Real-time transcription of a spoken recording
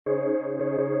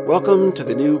Welcome to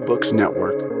the New Books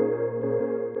Network.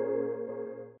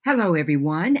 Hello,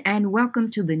 everyone, and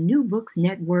welcome to the New Books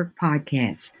Network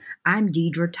podcast. I'm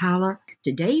Deidre Tyler.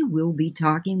 Today, we'll be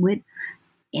talking with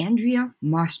Andrea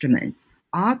Masterman,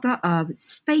 author of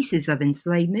Spaces of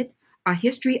Enslavement, A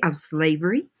History of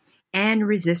Slavery and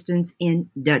Resistance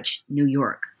in Dutch New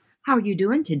York. How are you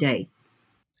doing today?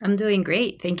 I'm doing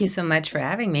great. Thank you so much for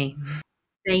having me.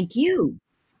 Thank you.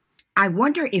 I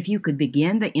wonder if you could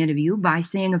begin the interview by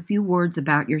saying a few words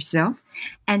about yourself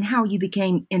and how you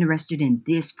became interested in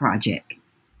this project.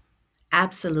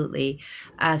 Absolutely.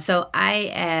 So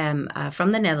I am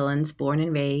from the Netherlands, born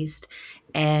and raised.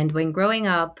 And when growing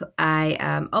up,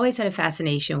 I always had a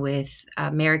fascination with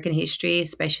American history,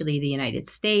 especially the United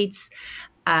States,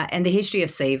 and the history of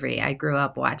slavery. I grew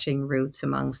up watching Roots,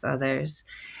 amongst others.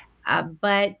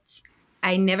 But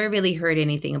I never really heard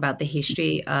anything about the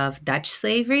history of Dutch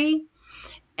slavery.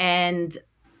 And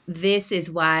this is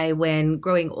why, when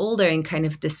growing older and kind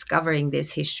of discovering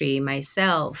this history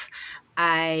myself,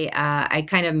 I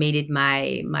kind of made it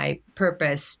my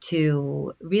purpose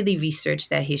to really research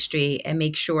that history and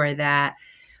make sure that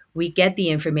we get the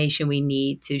information we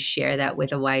need to share that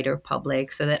with a wider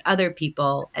public, so that other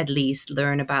people at least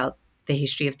learn about the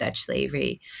history of Dutch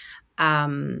slavery.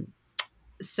 Um,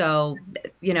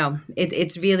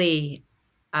 it's really.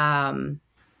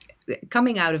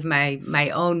 Coming out of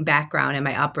my own background and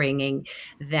my upbringing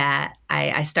that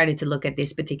I started to look at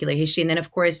this particular history. And then,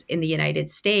 of course, in the United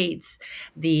States,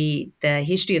 the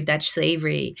history of Dutch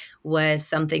slavery was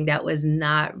something that was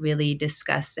not really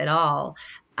discussed at all.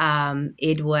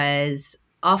 It was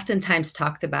oftentimes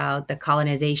talked about the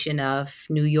colonization of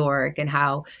New York and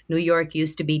how New York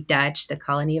used to be Dutch, the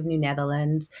colony of New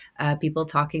Netherlands. People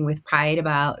talking with pride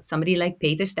about somebody like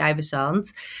Peter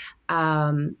Stuyvesant.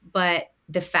 But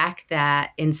the fact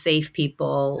that enslaved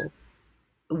people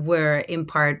were in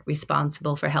part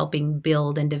responsible for helping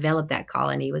build and develop that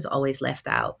colony was always left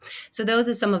out. So those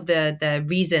are some of the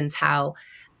reasons how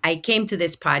I came to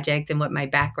this project and what my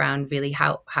background really,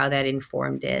 how that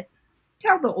informed it.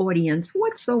 Tell the audience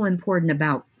what's so important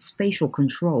about spatial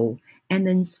control and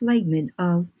the enslavement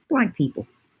of Black people.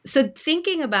 So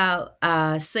thinking about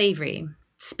slavery,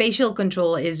 spatial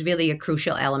control is really a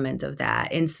crucial element of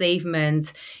that.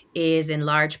 Enslavement is in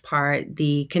large part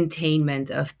the containment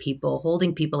of people,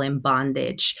 holding people in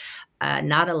bondage,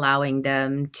 not allowing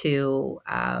them to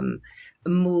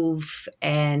move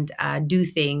and do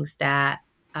things that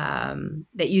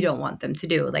you don't want them to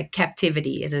do. Like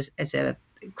captivity is a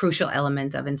crucial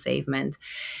element of enslavement.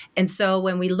 And so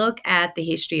when we look at the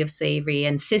history of slavery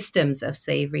and systems of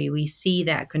slavery, we see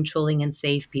that controlling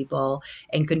enslaved people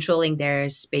and controlling their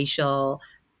spatial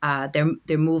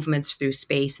their movements through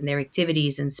space and their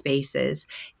activities in spaces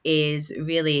is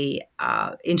really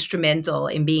instrumental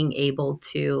in being able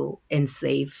to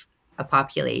enslave a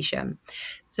population.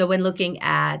 So when looking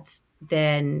at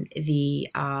then the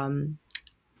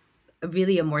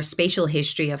really a more spatial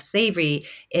history of slavery,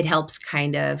 it helps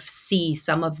kind of see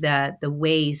some of the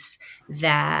ways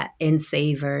that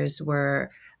enslavers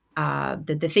were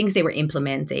the things they were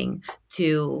implementing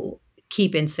to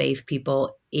keep enslaved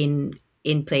people in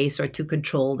place or to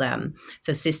control them.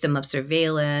 So system of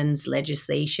surveillance,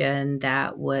 legislation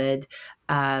that would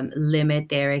limit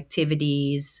their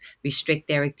activities, restrict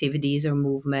their activities or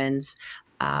movements,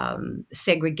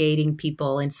 segregating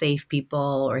people, enslaved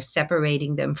people, or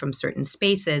separating them from certain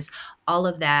spaces. All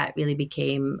of that really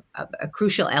became a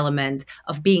crucial element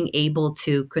of being able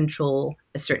to control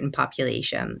a certain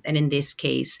population. And in this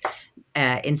case,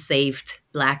 enslaved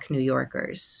Black New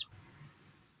Yorkers.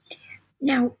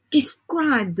 Now,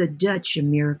 describe the Dutch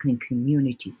American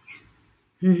communities.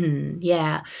 Mm-hmm.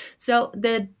 Yeah. So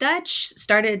the Dutch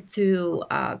started to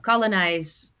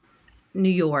colonize New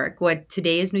York, what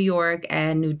today is New York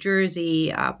and New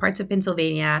Jersey, parts of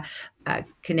Pennsylvania,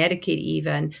 Connecticut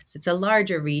even. So it's a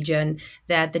larger region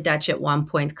that the Dutch at one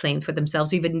point claimed for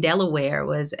themselves. Even Delaware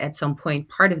was at some point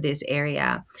part of this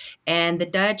area. And the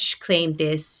Dutch claimed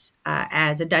this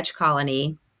as a Dutch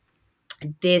colony.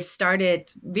 This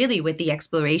started really with the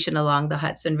exploration along the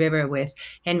Hudson River with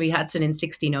Henry Hudson in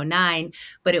 1609,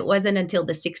 but it wasn't until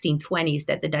the 1620s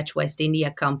that the Dutch West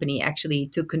India Company actually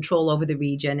took control over the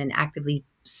region and actively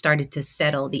started to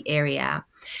settle the area.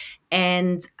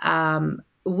 And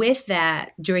with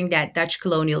that, during that Dutch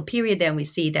colonial period, then we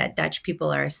see that Dutch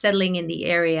people are settling in the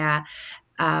area.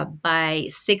 By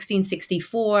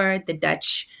 1664, the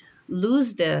Dutch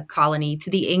lose the colony to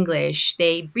the English.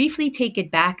 They briefly take it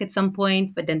back at some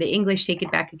point, but then the English take it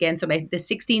back again. So by the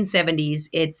 1670s,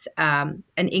 it's an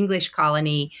English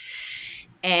colony.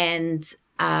 And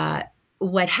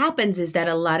what happens is that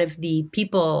a lot of the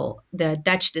people, the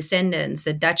Dutch descendants,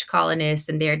 the Dutch colonists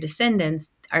and their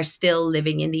descendants are still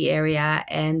living in the area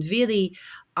and really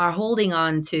are holding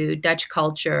on to Dutch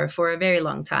culture for a very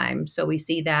long time. So we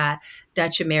see that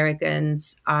Dutch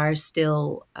Americans are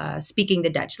still speaking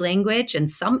the Dutch language in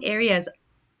some areas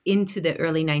into the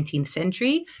early 19th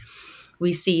century.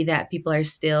 We see that people are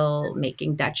still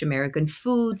making Dutch American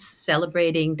foods,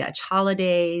 celebrating Dutch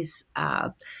holidays,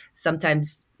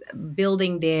 sometimes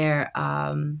building their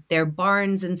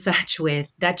barns and such with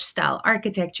Dutch style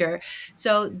architecture.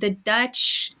 So the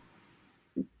Dutch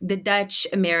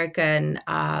American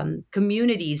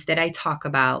communities that I talk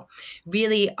about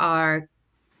really are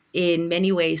in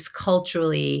many ways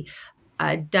culturally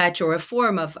Dutch, or a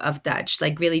form of Dutch,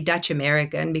 like really Dutch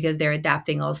American, because they're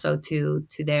adapting also to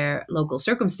their local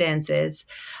circumstances.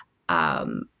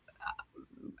 Um,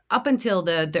 Up until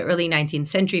the early 19th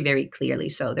century, very clearly.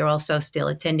 So they're also still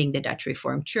attending the Dutch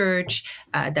Reformed Church.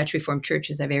 Dutch Reformed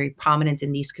churches are very prominent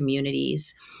in these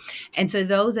communities. And so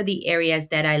those are the areas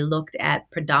that I looked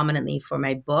at predominantly for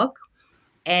my book.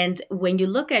 And when you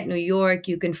look at New York,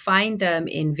 you can find them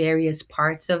in various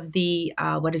parts of the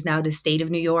what is now the state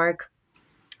of New York.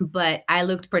 But I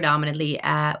looked predominantly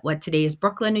at what today is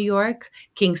Brooklyn, New York,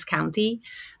 Kings County,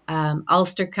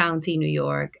 Ulster County, New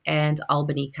York, and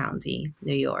Albany County,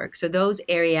 New York. So those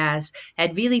areas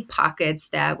had really pockets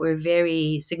that were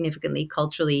very significantly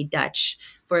culturally Dutch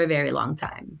for a very long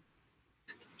time.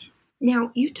 Now,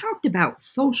 you talked about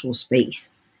social space.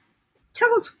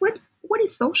 Tell us what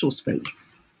is social space?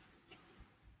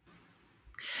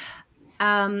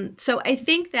 So I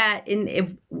think that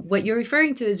what you're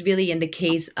referring to is really in the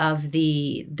case of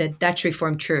the Dutch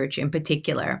Reformed Church in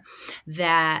particular,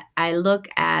 that I look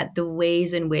at the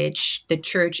ways in which the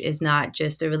church is not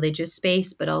just a religious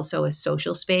space, but also a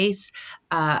social space,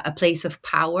 a place of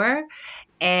power.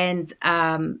 And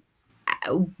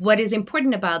what is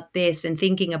important about this and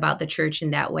thinking about the church in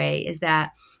that way is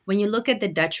that when you look at the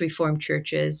Dutch Reformed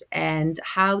churches and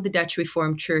how the Dutch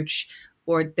Reformed Church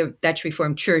or the Dutch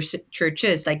Reformed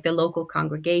churches, like the local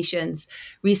congregations,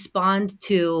 respond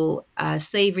to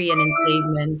slavery and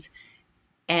enslavement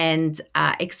and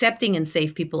accepting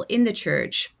enslaved people in the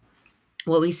church,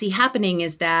 what we see happening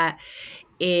is that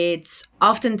it's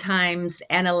oftentimes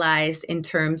analyzed in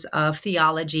terms of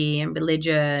theology and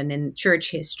religion and church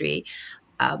history.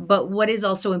 But what is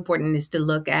also important is to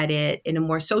look at it in a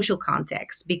more social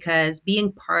context, because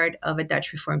being part of a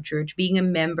Dutch Reformed Church, being a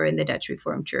member in the Dutch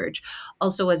Reformed Church,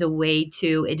 also as a way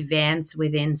to advance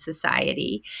within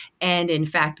society. And in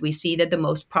fact, we see that the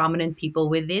most prominent people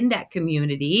within that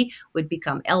community would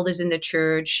become elders in the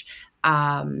church.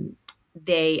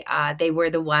 They were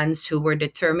the ones who were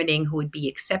determining who would be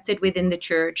accepted within the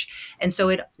church. And so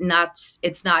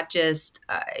it's not just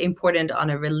important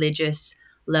on a religious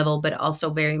level, but also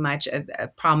very much a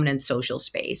prominent social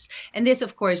space. And this,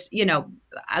 of course,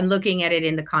 I'm looking at it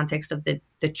in the context of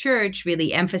the church,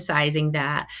 really emphasizing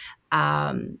that.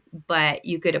 But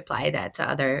you could apply that to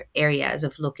other areas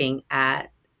of looking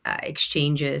at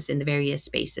exchanges in the various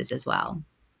spaces as well.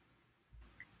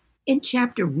 In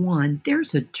chapter 1,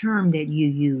 there's a term that you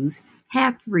use,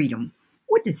 have freedom.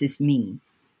 What does this mean?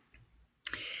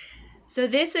 So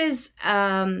this is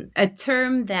a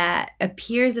term that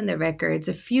appears in the records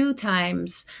a few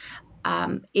times.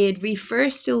 It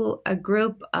refers to a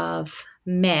group of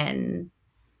men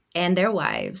and their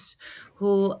wives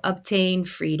who obtain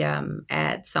freedom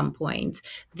at some point.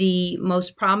 The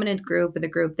most prominent group, or the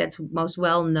group that's most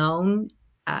well known,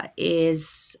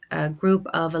 is a group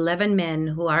of 11 men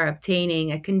who are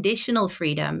obtaining a conditional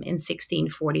freedom in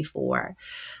 1644.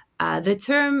 The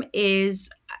term is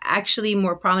actually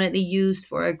more prominently used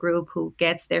for a group who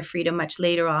gets their freedom much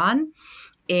later on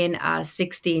in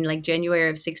January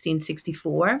of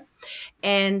 1664.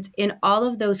 And in all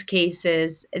of those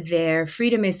cases, their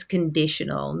freedom is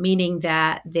conditional, meaning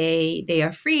that they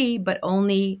are free, but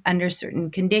only under certain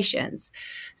conditions.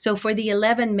 So for the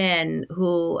 11 men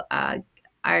who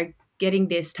are getting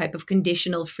this type of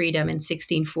conditional freedom in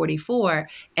 1644,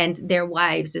 and their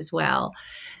wives as well,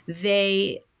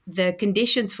 the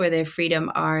conditions for their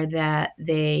freedom are that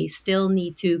they still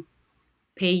need to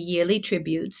pay yearly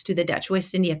tributes to the Dutch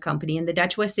West India Company. And the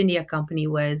Dutch West India Company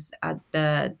was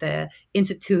the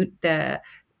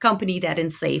company that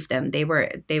enslaved them. They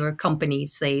were company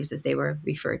slaves, as they were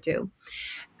referred to.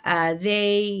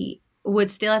 They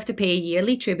would still have to pay a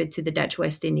yearly tribute to the Dutch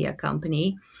West India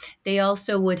Company. They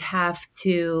also would have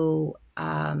to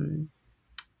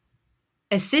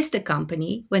assist the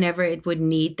company whenever it would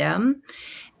need them.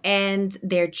 And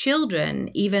their children,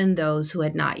 even those who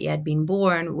had not yet been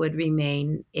born, would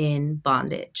remain in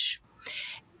bondage.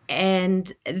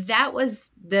 And that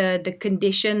was the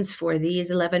conditions for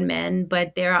these 11 men,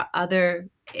 but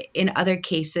in other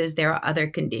cases there are other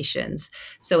conditions.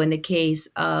 So in the case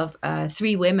of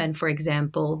 3 women, for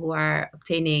example, who are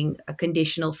obtaining a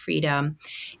conditional freedom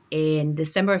in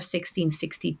December of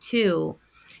 1662,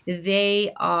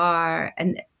 they are,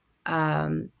 and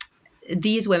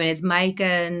these women, it's Micah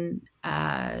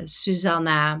and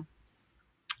Susanna,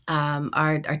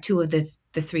 are 2 of the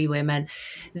 3 women.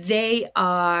 They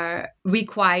are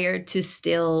required to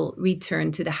still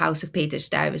return to the house of Peter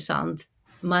Stuyvesant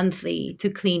monthly to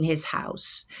clean his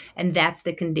house. And that's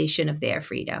the condition of their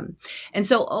freedom. And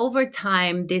so over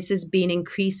time, this has been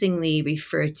increasingly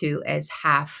referred to as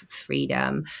half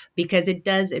freedom because it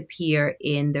does appear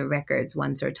in the records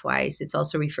once or twice. It's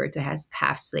also referred to as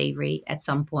half slavery at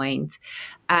some point.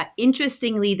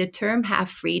 Interestingly, the term half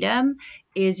freedom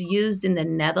is used in the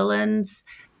Netherlands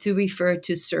to refer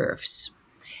to serfs.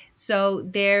 So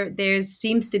there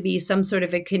seems to be some sort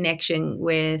of a connection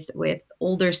with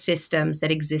older systems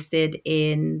that existed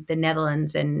in the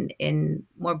Netherlands and in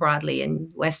more broadly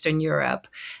in Western Europe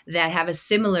that have a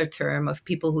similar term of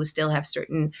people who still have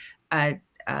certain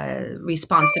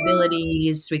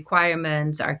responsibilities,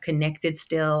 requirements, are connected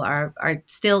still, are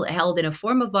still held in a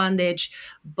form of bondage,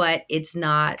 but it's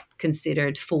not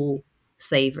considered full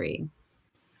slavery.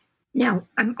 Now,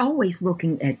 I'm always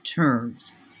looking at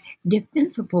terms.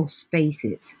 Defensible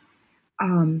spaces.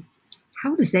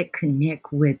 How does that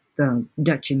connect with the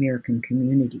Dutch American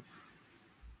communities?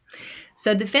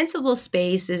 So defensible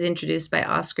space is introduced by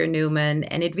Oscar Newman,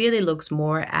 and it really looks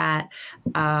more at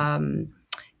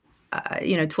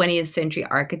 20th century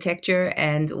architecture.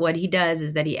 And what he does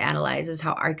is that he analyzes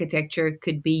how architecture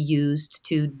could be used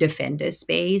to defend a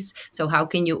space. So how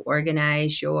can you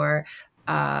organize your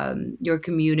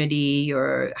community,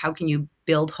 or how can you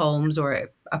build homes or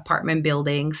apartment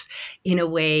buildings in a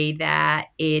way that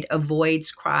it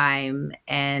avoids crime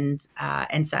and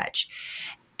such.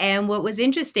 And what was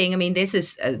interesting, I mean, this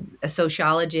is a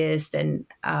sociologist, and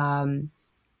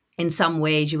in some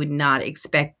ways you would not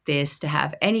expect this to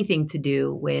have anything to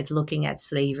do with looking at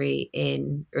slavery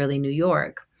in early New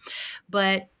York.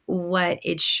 But what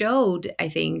it showed, I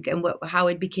think, and how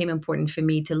it became important for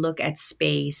me to look at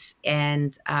space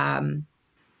and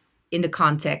in the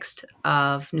context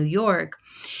of New York,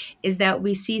 is that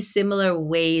we see similar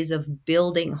ways of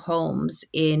building homes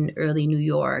in early New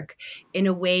York in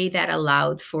a way that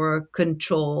allowed for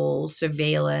control,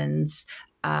 surveillance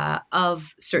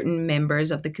of certain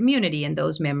members of the community, and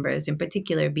those members in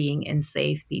particular being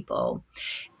enslaved people.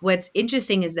 What's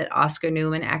interesting is that Oscar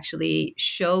Newman actually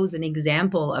shows an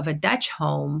example of a Dutch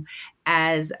home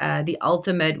as the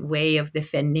ultimate way of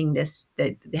defending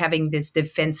having this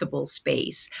defensible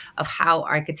space of how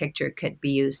architecture could be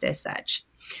used as such.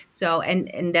 So,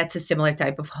 and that's a similar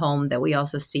type of home that we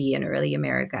also see in early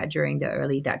America during the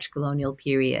early Dutch colonial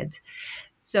period.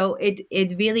 So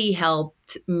it really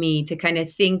helped me to kind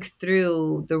of think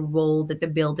through the role that the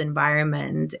built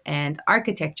environment and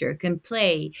architecture can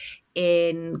play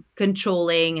in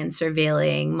controlling and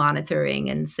surveilling, monitoring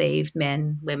enslaved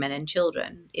men, women, and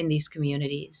children in these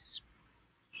communities.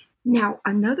 Now,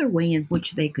 another way in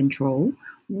which they control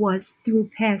was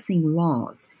through passing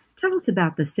laws. Tell us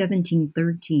about the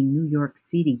 1713 New York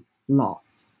City law.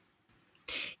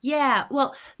 Yeah,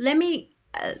 well, let me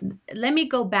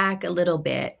go back a little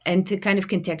bit and to kind of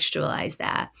contextualize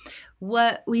that.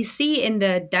 What we see in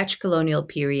the Dutch colonial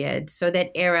period, so that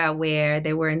era where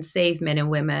there were enslaved men and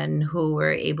women who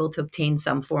were able to obtain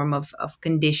some form of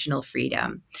conditional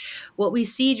freedom, what we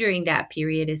see during that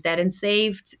period is that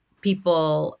enslaved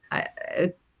people,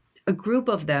 a group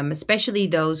of them, especially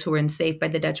those who were enslaved by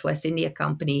the Dutch West India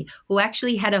Company, who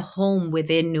actually had a home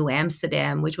within New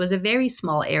Amsterdam, which was a very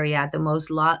small area at the most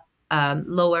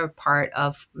lower part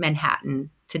of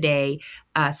Manhattan today,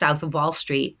 south of Wall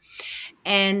Street.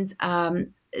 And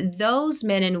those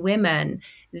men and women,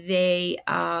 they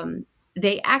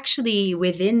actually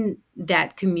within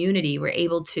that community were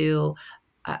able to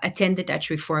attend the Dutch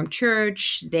Reformed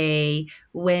Church. They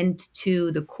went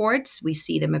to the courts. We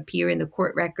see them appear in the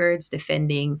court records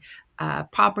defending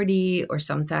property, or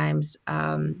sometimes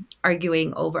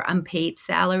arguing over unpaid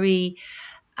salary.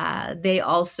 They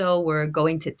also were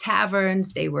going to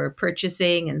taverns. They were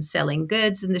purchasing and selling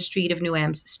goods in the streets of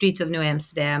New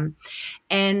Amsterdam.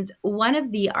 And one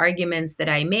of the arguments that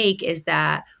I make is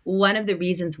that one of the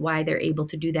reasons why they're able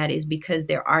to do that is because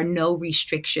there are no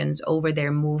restrictions over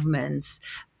their movements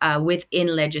within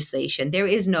legislation. There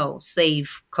is no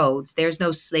slave codes. There's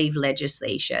no slave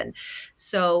legislation.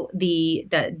 So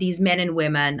these men and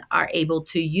women are able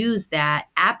to use that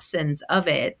absence of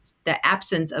it, the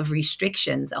absence of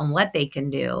restrictions on what they can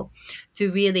do,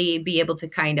 to really be able to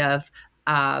kind of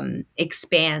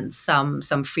expand some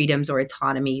freedoms or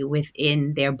autonomy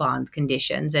within their bond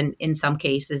conditions, and in some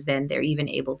cases, then they're even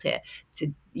able to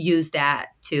use that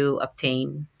to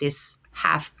obtain this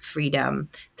half freedom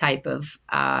type of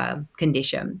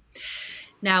condition.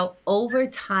 Now, over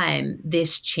time,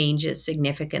 this changes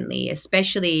significantly,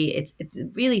 especially it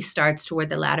really starts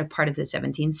toward the latter part of the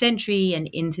 17th century and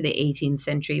into the 18th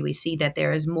century. We see that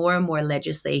there is more and more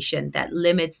legislation that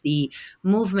limits the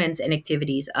movements and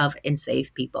activities of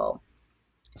enslaved people.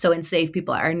 So enslaved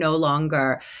people are no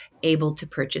longer able to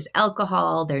purchase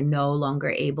alcohol. They're no longer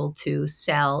able to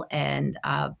sell and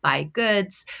buy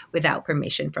goods without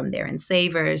permission from their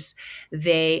enslavers.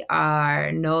 They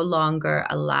are no longer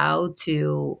allowed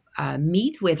to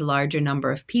meet with larger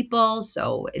number of people.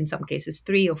 So in some cases,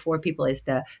 3 or 4 people is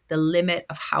the limit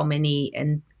of how many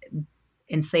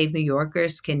enslaved New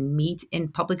Yorkers can meet in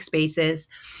public spaces.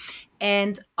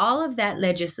 And all of that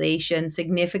legislation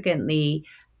significantly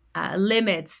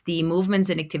limits the movements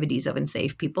and activities of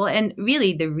enslaved people. And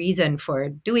really, the reason for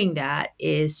doing that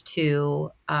is to,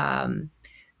 as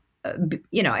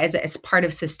part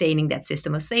of sustaining that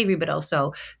system of slavery, but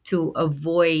also to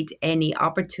avoid any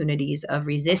opportunities of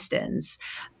resistance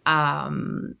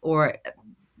or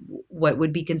what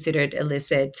would be considered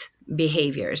illicit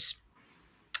behaviors.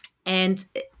 And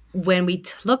when we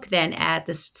look then at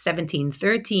the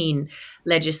 1713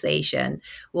 legislation,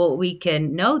 what we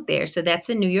can note there, so that's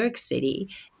in New York City,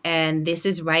 and this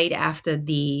is right after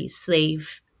the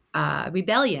slave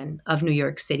rebellion of New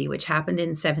York City, which happened in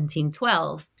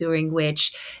 1712, during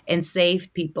which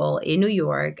enslaved people in New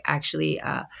York actually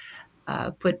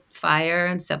put fire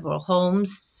on several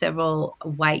homes. Several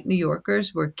white New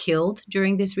Yorkers were killed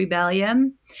during this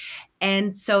rebellion.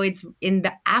 And so it's in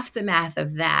the aftermath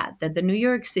of that the New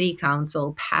York City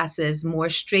Council passes more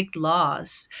strict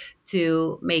laws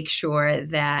to make sure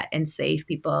that enslaved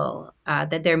people,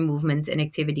 that their movements and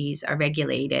activities are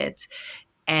regulated.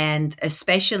 And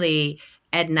especially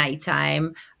at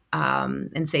nighttime,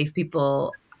 enslaved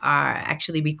people are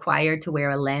actually required to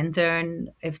wear a lantern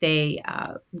if they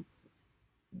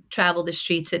travel the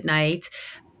streets at night.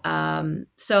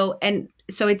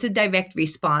 So it's a direct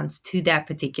response to that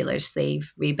particular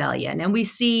slave rebellion. And we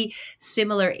see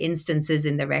similar instances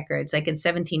in the records. Like in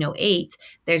 1708,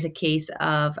 there's a case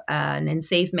of an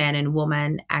enslaved man and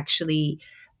woman actually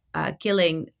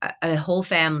killing a whole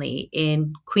family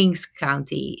in Queens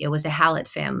County. It was the Hallett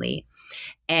family.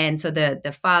 And so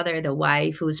the father, the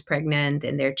wife who was pregnant,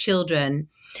 and their children.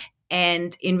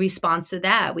 And in response to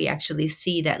that, we actually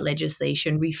see that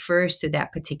legislation refers to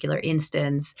that particular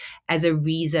instance as a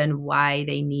reason why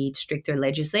they need stricter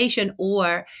legislation,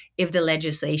 or if the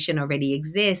legislation already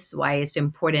exists, why it's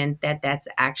important that that's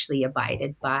actually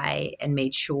abided by and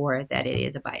made sure that it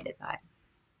is abided by.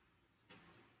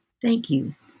 Thank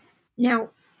you. Now,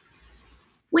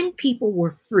 when people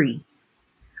were free,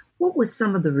 what were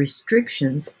some of the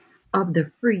restrictions of the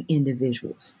free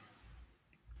individuals?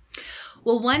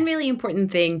 Well, one really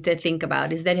important thing to think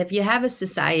about is that if you have a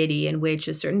society in which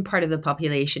a certain part of the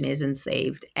population is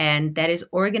enslaved and that is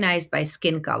organized by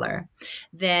skin color,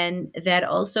 then that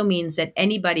also means that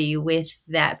anybody with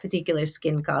that particular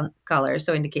skin color,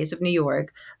 so in the case of New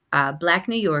York, Black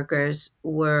New Yorkers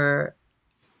were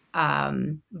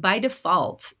by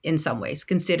default, in some ways,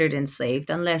 considered enslaved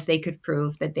unless they could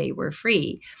prove that they were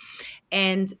free.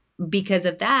 And because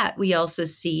of that, we also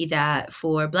see that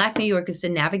for Black New Yorkers to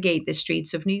navigate the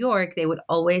streets of New York, they would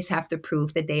always have to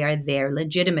prove that they are there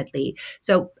legitimately.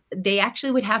 So they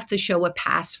actually would have to show a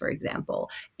pass, for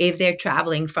example, if they're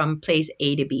traveling from place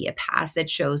A to B, a pass that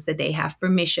shows that they have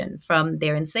permission from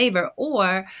their enslaver,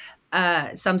 or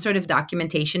some sort of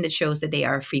documentation that shows that they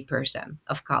are a free person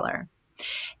of color.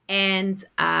 And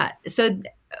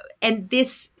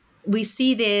we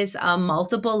see this on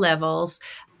multiple levels.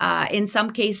 In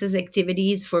some cases,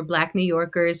 activities for Black New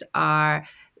Yorkers are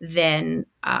then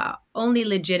only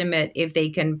legitimate if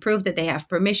they can prove that they have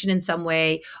permission in some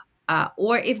way,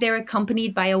 or if they're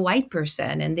accompanied by a white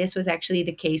person. And this was actually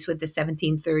the case with the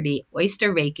 1730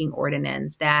 oyster raking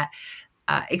ordinance that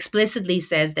explicitly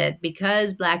says that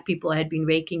because Black people had been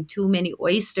raking too many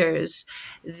oysters,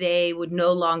 they would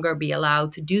no longer be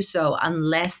allowed to do so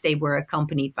unless they were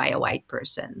accompanied by a white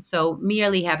person. So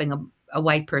merely having a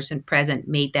white person present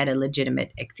made that a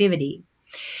legitimate activity.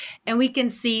 And we can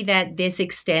see that this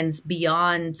extends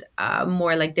beyond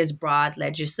more like this broad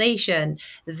legislation,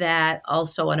 that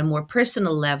also on a more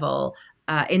personal level,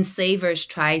 enslavers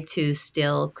try to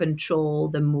still control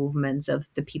the movements of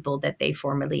the people that they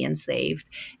formerly enslaved.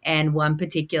 And one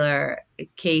particular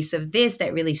case of this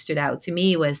that really stood out to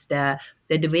me was the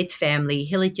DeWitt family,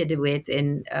 Hilletje DeWitt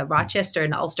in Rochester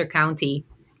in Ulster County.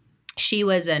 She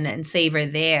was an enslaver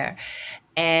there.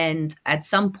 And at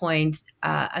some point,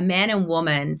 a man and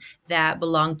woman that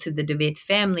belonged to the DeWitt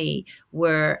family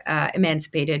were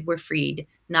emancipated, were freed.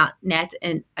 Nan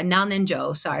and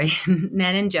Joe, sorry,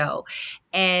 Nan and Joe.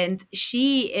 And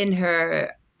she, in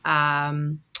her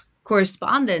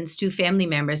correspondence to family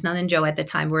members, Nan and Joe at the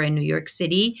time were in New York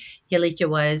City, Hilletje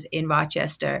was in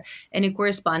Rochester. And in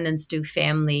correspondence to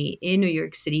family in New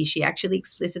York City, she actually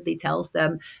explicitly tells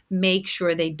them, make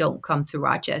sure they don't come to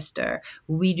Rochester.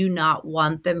 We do not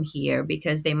want them here,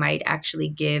 because they might actually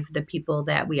give the people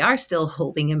that we are still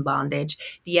holding in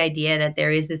bondage the idea that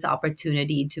there is this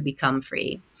opportunity to become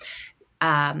free.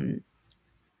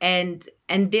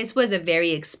 And this was a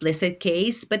very explicit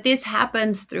case, but this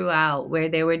happens throughout, where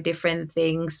there were different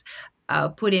things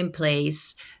put in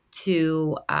place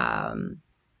to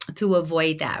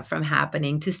avoid that from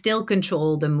happening, to still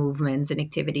control the movements and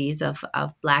activities of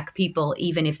Black people,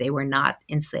 even if they were not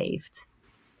enslaved.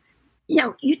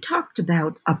 Now, you talked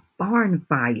about a barn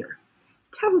fire.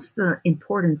 Tell us the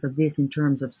importance of this in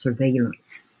terms of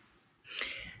surveillance.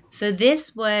 So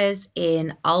this was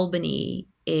in Albany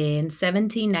in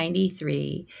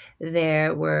 1793.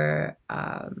 There were,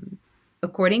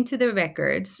 according to the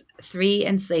records, 3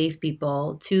 enslaved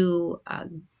people, 2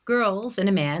 girls and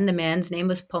a man. The man's name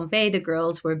was Pompey. The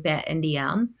girls were Bet and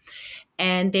Diane.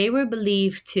 And they were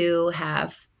believed to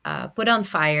have put on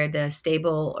fire the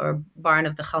stable or barn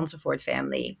of the Gansevoort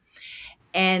family.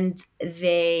 And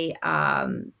they...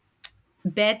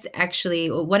 Bet, actually,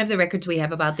 one of the records we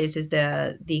have about this is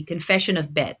the confession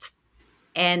of Bet.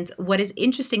 And what is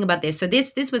interesting about this, so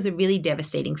this was a really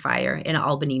devastating fire in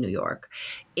Albany, New York.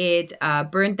 It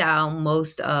burned down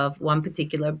most of one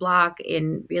particular block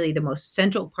in really the most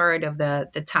central part of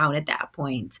the town at that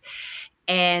point.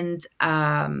 And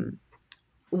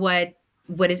what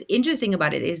is interesting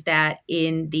about it is that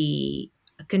in the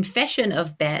confession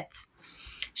of Bet,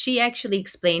 she actually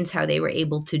explains how they were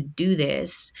able to do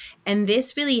this. And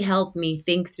this really helped me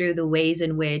think through the ways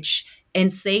in which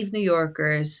enslaved New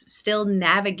Yorkers still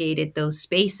navigated those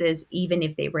spaces, even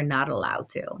if they were not allowed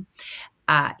to.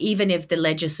 Even if the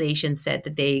legislation said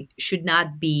that they should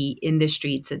not be in the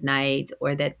streets at night,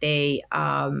 or that they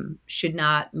should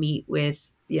not meet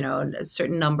with a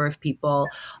certain number of people,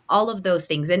 all of those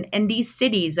things. And these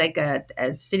cities, like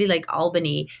a city like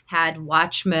Albany, had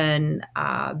watchmen,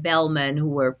 bellmen who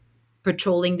were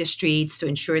patrolling the streets to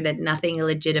ensure that nothing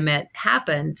illegitimate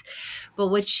happened. But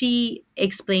what she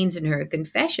explains in her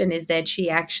confession is that she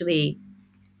actually,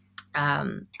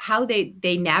 how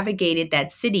they navigated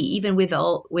that city, even with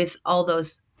all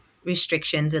those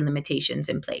restrictions and limitations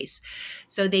in place.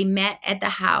 So they met at the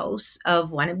house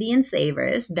of one of the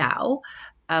enslavers, Dow,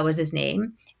 was his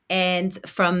name. And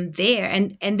from there,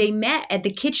 and they met at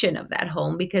the kitchen of that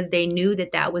home, because they knew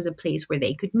that was a place where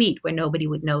they could meet, where nobody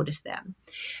would notice them.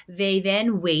 They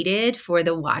then waited for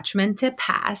the watchman to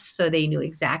pass, so they knew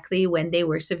exactly when they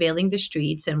were surveilling the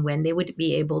streets and when they would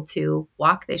be able to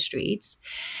walk the streets.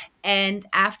 And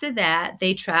after that,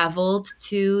 they traveled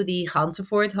to the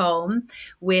Gansevoort home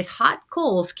with hot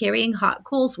coals, carrying hot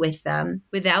coals with them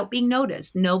without being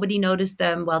noticed. Nobody noticed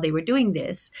them while they were doing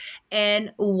this.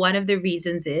 And one of the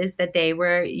reasons is that they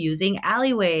were using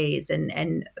alleyways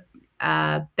and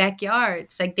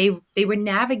backyards. Like they were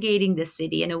navigating the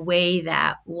city in a way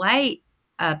that white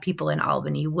people in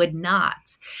Albany would not.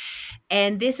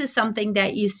 And this is something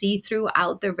that you see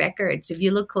throughout the records. If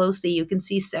you look closely, you can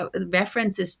see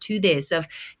references to this, of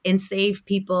enslaved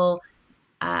people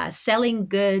selling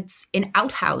goods in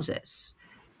outhouses,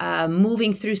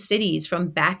 moving through cities from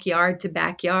backyard to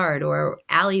backyard or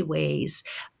alleyways.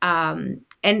 And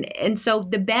so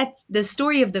the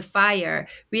story of the fire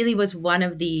really was one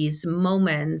of these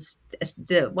moments,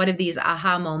 one of these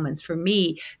aha moments for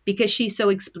me, because she so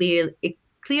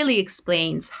clearly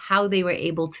explains how they were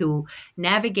able to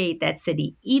navigate that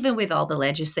city, even with all the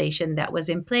legislation that was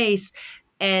in place,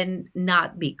 and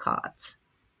not be caught.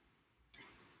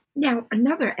 Now,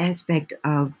 another aspect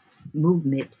of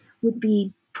movement would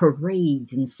be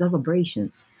parades and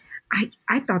celebrations.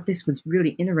 I thought this was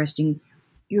really interesting,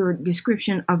 your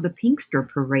description of the Pinkster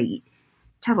Parade.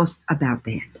 Tell us about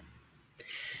that.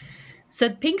 So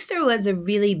Pinkster was a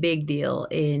really big deal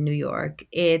in New York.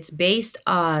 It's based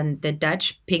on the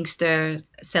Dutch Pinkster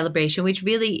celebration, which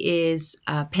really is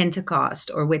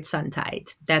Pentecost or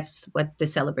Whitsuntide. That's what the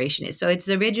celebration is. So it's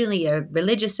originally a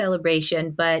religious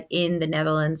celebration, but in the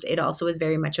Netherlands, it also is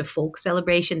very much a folk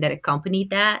celebration that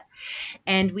accompanied that.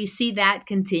 And we see that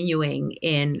continuing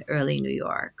in early New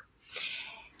York.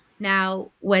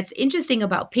 Now, what's interesting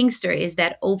about Pinkster is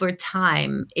that over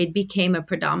time, it became a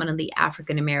predominantly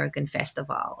African American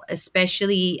festival,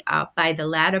 especially by the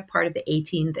latter part of the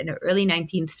 18th and the early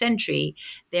 19th century.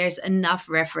 There's enough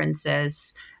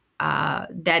references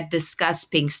that discuss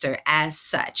Pinkster as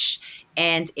such.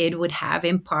 And it would have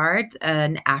in part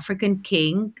an African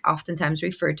king, oftentimes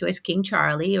referred to as King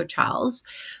Charlie or Charles,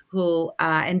 who,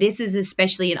 and this is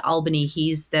especially in Albany,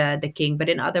 he's the king, but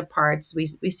in other parts, we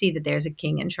see that there's a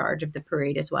king in charge of the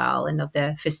parade as well and of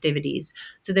the festivities.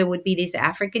 So there would be this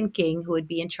African king who would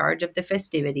be in charge of the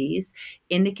festivities.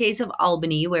 In the case of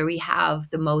Albany, where we have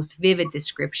the most vivid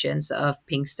descriptions of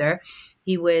Pinkster,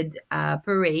 he would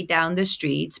parade down the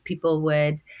streets. People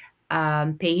would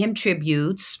pay him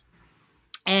tributes.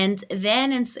 And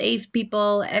then enslaved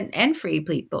people and free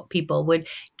people would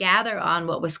gather on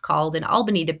what was called in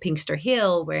Albany the Pinkster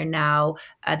Hill, where now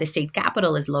the state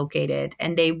capitol is located,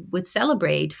 and they would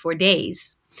celebrate for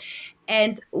days.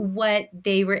 And what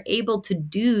they were able to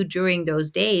do during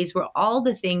those days were all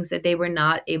the things that they were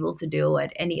not able to do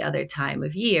at any other time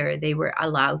of year. They were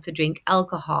allowed to drink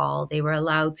alcohol. They were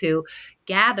allowed to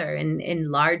gather in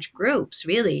large groups,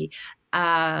 really,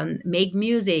 make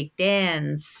music,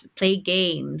 dance, play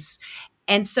games.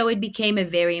 And so it became a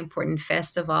very important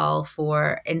festival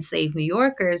for enslaved New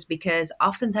Yorkers because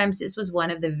oftentimes this was one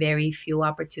of the very few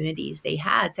opportunities they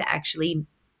had to actually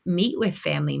meet with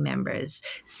family members,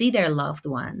 see their loved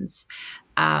ones.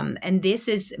 And this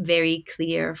is very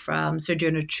clear from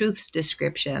Sojourner Truth's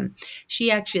description.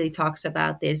 She actually talks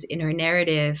about this in her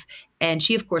narrative. And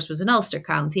she, of course, was in Ulster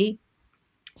County,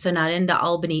 so not in the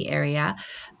Albany area.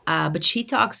 But she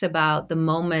talks about the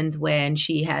moment when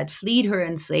she had fleed her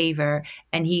enslaver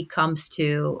and he comes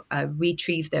to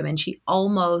retrieve them, and she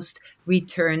almost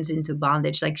returns into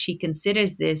bondage. Like, she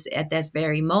considers this at this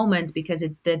very moment because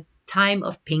it's the time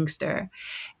of Pinkster.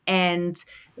 And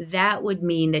that would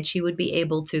mean that she would be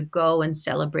able to go and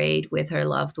celebrate with her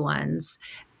loved ones.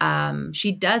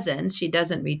 She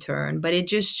doesn't return, but it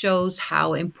just shows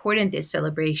how important this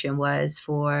celebration was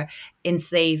for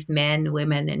enslaved men,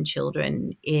 women, and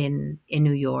children in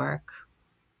New York.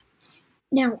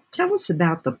 Now, tell us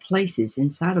about the places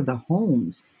inside of the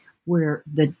homes where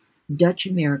the Dutch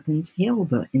Americans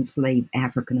held the enslaved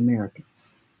African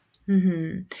Americans.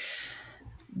 Mm-hmm.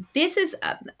 This is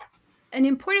an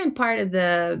important part of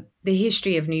the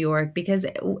history of New York because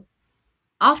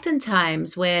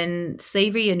oftentimes when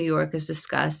slavery in New York is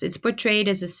discussed, it's portrayed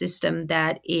as a system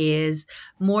that is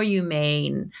more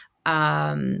humane,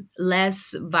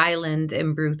 less violent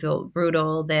and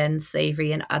brutal than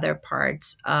slavery in other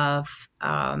parts of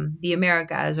the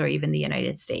Americas or even the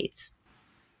United States.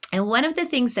 And one of the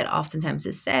things that oftentimes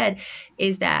is said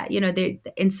is that, the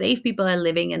enslaved people are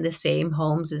living in the same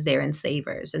homes as their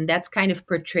enslavers. And that's kind of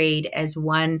portrayed as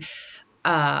one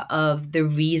of the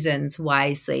reasons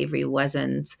why slavery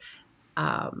wasn't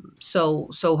so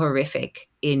horrific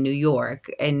in New York.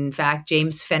 In fact,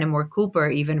 James Fenimore Cooper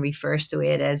even refers to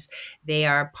it as they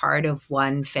are part of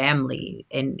one family,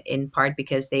 in part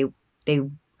because they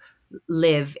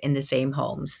live in the same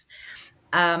homes.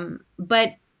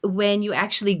 But when you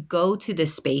actually go to the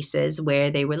spaces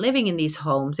where they were living in these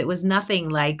homes, it was nothing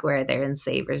like where their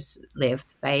enslavers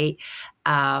lived, right?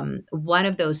 One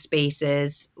of those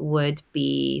spaces would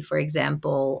be, for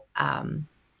example,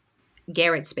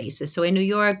 garret spaces. So in New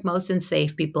York, most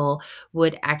enslaved people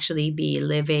would actually be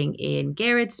living in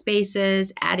garret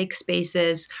spaces, attic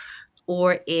spaces,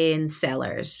 or in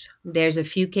cellars. There's a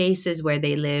few cases where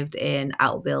they lived in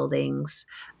outbuildings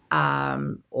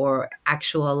or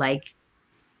actual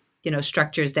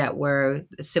structures that were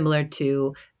similar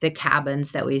to the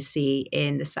cabins that we see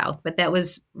in the South. But that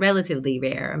was relatively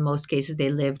rare. In most cases,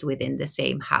 they lived within the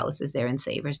same house as their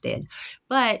enslavers did,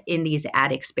 but in these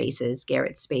attic spaces,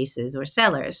 garret spaces, or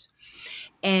cellars.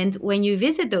 And when you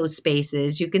visit those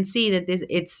spaces, you can see that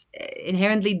it's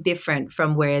inherently different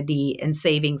from where the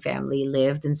enslaving family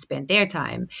lived and spent their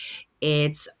time.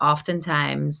 It's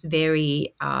oftentimes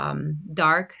very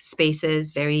dark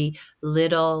spaces, very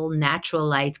little natural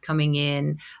light coming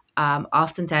in.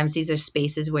 Oftentimes, these are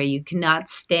spaces where you cannot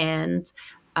stand.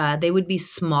 They would be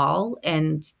small,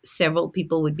 and several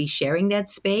people would be sharing that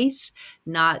space,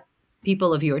 not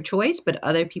people of your choice, but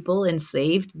other people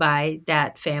enslaved by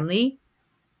that family.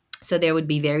 So there would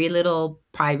be very little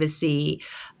privacy,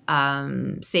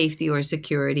 safety, or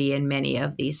security in many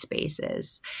of these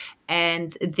spaces.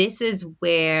 And this is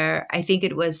where I think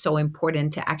it was so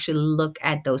important to actually look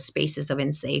at those spaces of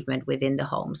enslavement within the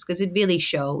homes, because it really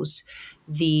shows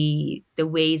the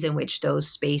ways in which those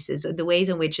spaces, or the ways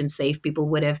in which enslaved people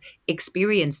would have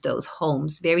experienced those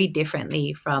homes very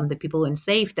differently from the people who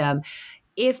enslaved them,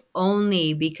 if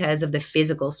only because of the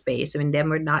physical space. I mean, then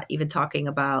we're not even talking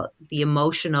about the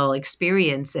emotional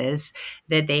experiences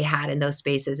that they had in those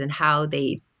spaces and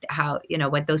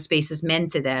what those spaces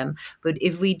meant to them. But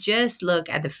if we just look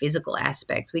at the physical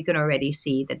aspects, we can already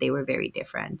see that they were very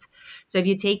different. So if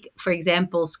you take, for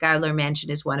example, Schuyler Mansion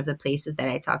is one of the places that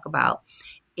I talk about.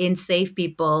 Enslaved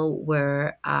people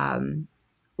were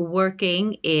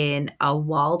working in a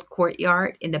walled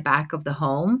courtyard in the back of the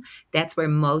home. That's where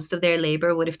most of their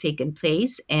labor would have taken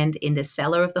place. And in the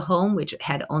cellar of the home, which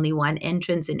had only one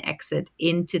entrance and exit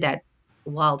into that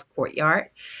walled courtyard.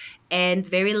 And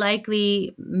very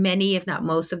likely, many, if not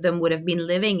most of them, would have been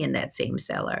living in that same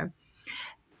cellar.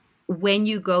 When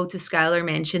you go to Schuyler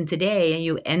Mansion today and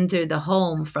you enter the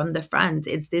home from the front,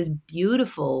 it's this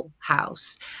beautiful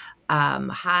house.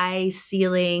 High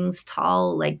ceilings,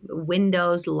 tall like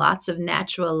windows, lots of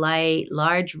natural light,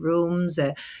 large rooms,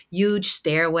 a huge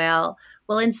stairwell.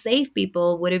 Well, enslaved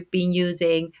people would have been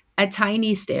using a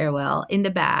tiny stairwell in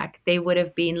the back. They would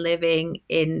have been living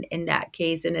in that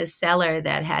case in a cellar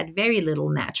that had very little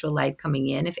natural light coming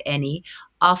in, if any.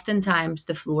 Oftentimes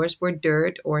the floors were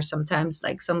dirt, or sometimes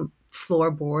like some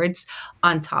floorboards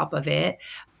on top of it.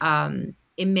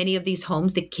 In many of these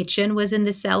homes, the kitchen was in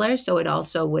the cellar, so it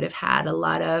also would have had a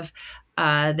lot of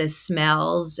the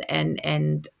smells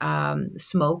and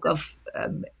smoke of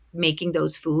making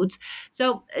those foods.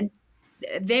 So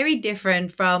very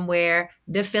different from where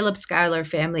the Philip Schuyler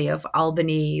family of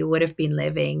Albany would have been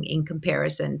living in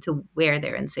comparison to where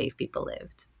their enslaved people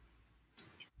lived.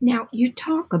 Now, you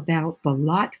talk about the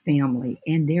Lot family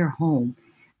and their home.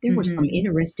 There were some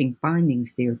interesting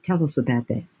findings there. Tell us about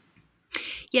that.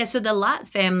 Yeah, so the Lot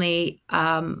family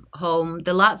home,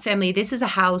 the Lot family, this is a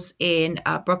house in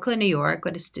Brooklyn, New York,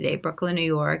 what is today Brooklyn, New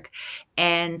York.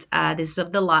 And this is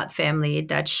of the Lot family, a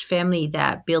Dutch family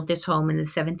that built this home in the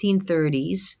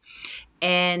 1730s.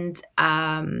 And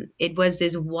it was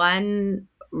this one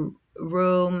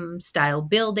room style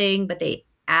building, but they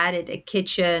added a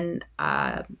kitchen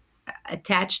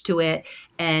attached to it,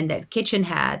 and that kitchen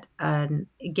had a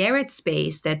garret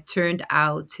space that turned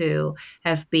out to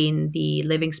have been the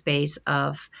living space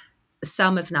of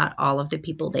some, if not all, of the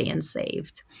people they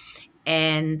enslaved.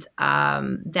 And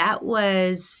that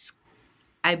was,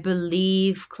 I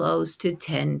believe, close to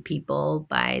 10 people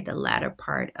by the latter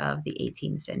part of the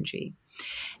 18th century.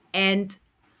 And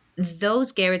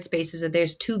those garret spaces,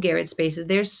 there's 2 garret spaces,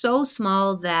 they're so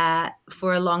small that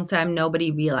for a long time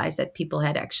nobody realized that people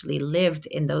had actually lived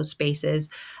in those spaces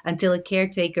until a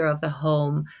caretaker of the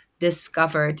home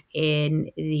discovered in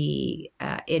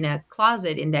a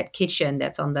closet in that kitchen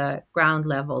that's on the ground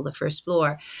level, the first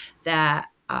floor, that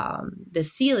the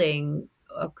ceiling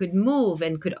could move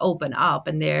and could open up,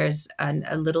 and there's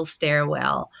a little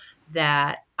stairwell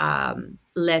that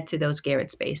led to those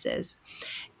garret spaces.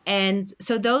 And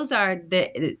so those are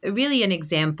really an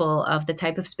example of the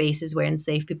type of spaces where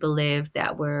enslaved people lived,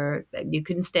 that were, you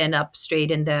couldn't stand up straight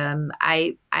in them.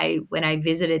 When I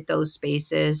visited those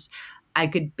spaces, I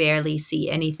could barely see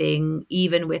anything,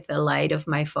 even with the light of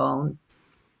my phone.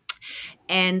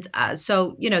 And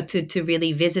so, to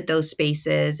really visit those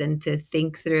spaces and to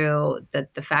think through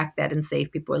the fact that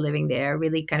enslaved people were living there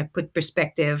really kind of put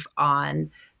perspective on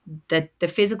the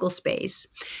physical space.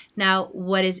 Now,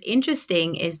 what is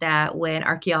interesting is that when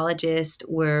archaeologists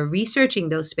were researching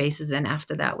those spaces, and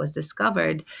after that was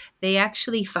discovered, they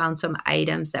actually found some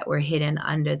items that were hidden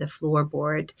under the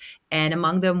floorboard. And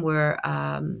among them were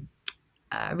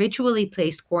ritually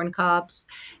placed corn cobs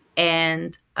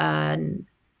and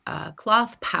a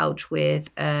cloth pouch with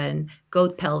a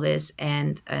goat pelvis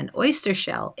and an oyster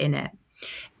shell in it.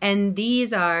 And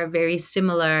these are very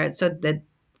similar. So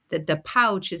the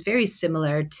pouch is very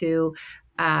similar to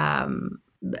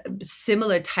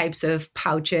similar types of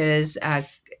pouches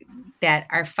that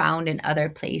are found in other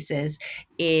places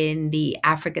in the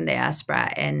African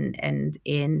diaspora and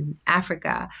in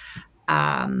Africa.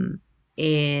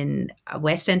 In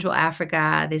West Central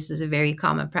Africa, this is a very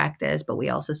common practice, but we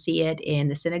also see it in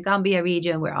the Senegambia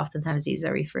region, where oftentimes these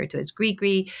are referred to as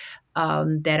grigri,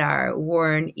 that are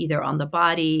worn either on the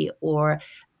body or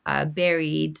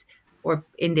buried, or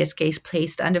in this case,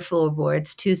 placed under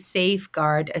floorboards to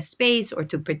safeguard a space or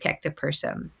to protect a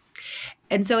person.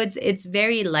 And so it's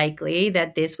very likely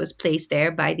that this was placed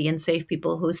there by the enslaved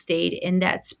people who stayed in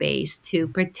that space to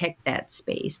protect that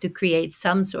space, to create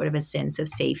some sort of a sense of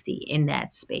safety in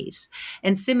that space.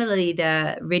 And similarly,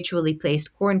 the ritually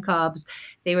placed corn cobs,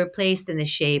 they were placed in the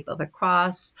shape of a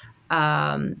cross.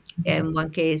 In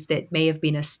one case, that may have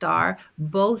been a star.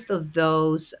 Both of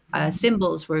those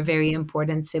symbols were very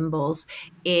important symbols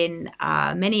in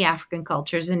many African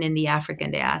cultures and in the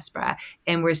African diaspora,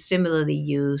 and were similarly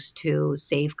used to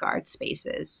safeguard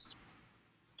spaces.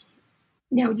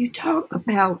 Now, you talk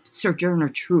about Sojourner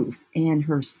Truth and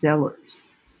her cellars.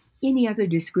 Any other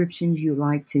descriptions you'd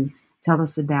like to tell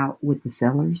us about with the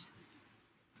cellars?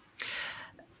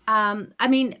 I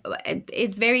mean,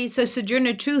 it's very so.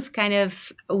 Sojourner Truth kind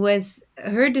of was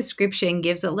her description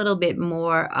gives a little bit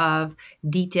more of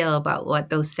detail about what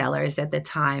those cellars at the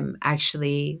time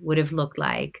actually would have looked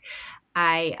like.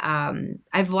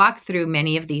 I've walked through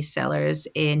many of these cellars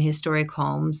in historic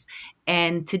homes,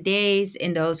 and today's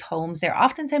in those homes they're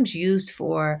oftentimes used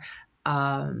for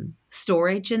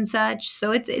storage and such.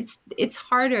 So it's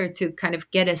harder to kind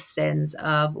of get a sense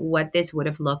of what this would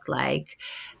have looked like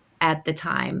at the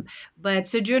time. But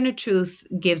Sojourner Truth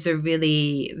gives a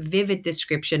really vivid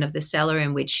description of the cellar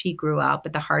in which she grew up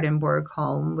at the Hardenberg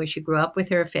home, where she grew up with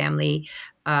her family,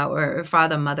 or her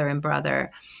father, mother, and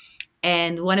brother.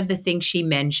 And one of the things she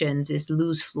mentions is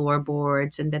loose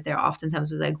floorboards, and that there oftentimes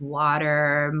was like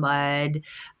water, mud,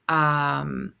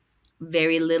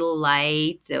 very little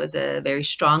light. There was a very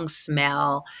strong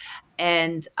smell.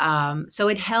 And so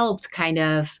it helped kind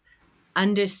of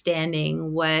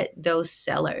understanding what those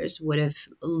cellars would have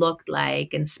looked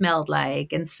like and smelled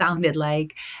like and sounded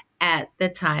like at the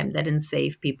time that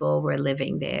enslaved people were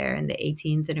living there in the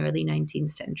 18th and early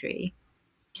 19th century.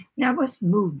 Now, let's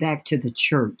move back to the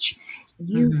church.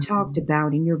 You talked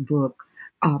about in your book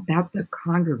about the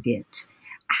congregants.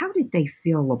 How did they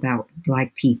feel about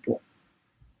Black people?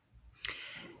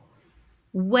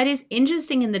 What is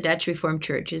interesting in the Dutch Reformed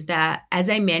Church is that, as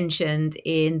I mentioned,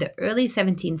 in the early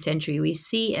 17th century, we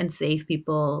see enslaved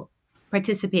people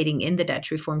participating in the Dutch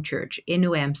Reformed Church in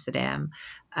New Amsterdam.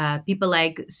 People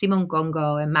like Simon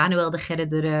Congo and Manuel de Gerrit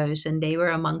de Reus, and they were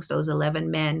amongst those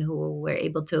 11 men who were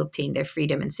able to obtain their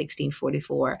freedom in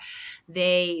 1644.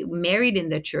 They married in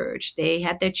the church. They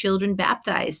had their children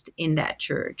baptized in that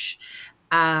church.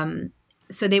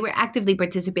 So they were actively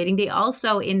participating. They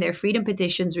also, in their freedom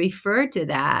petitions, referred to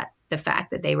that, the fact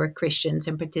that they were Christians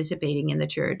and participating in the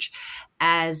church,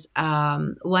 as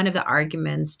one of the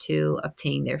arguments to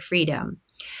obtain their freedom.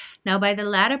 Now, by the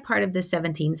latter part of the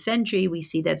 17th century, we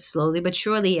see that slowly but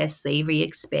surely, as slavery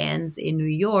expands in New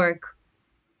York,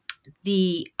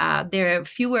 there are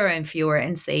fewer and fewer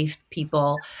enslaved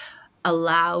people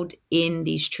allowed in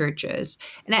these churches.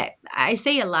 And I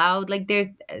say allowed, like there's,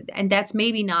 and that's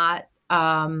maybe not,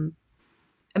 I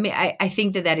mean, I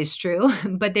think that is true,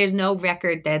 but there's no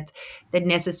record that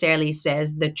necessarily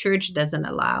says the church doesn't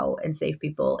allow enslaved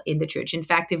people in the church. In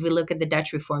fact, if we look at the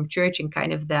Dutch Reformed Church and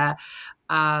kind of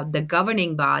the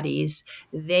governing bodies,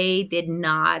 they did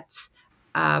not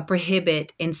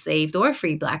prohibit enslaved or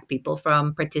free Black people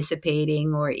from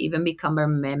participating or even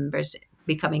becoming members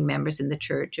in the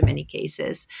church in many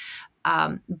cases.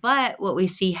 But what we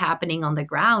see happening on the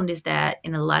ground is that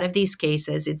in a lot of these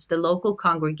cases, it's the local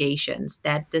congregations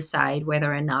that decide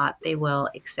whether or not they will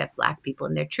accept Black people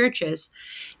in their churches.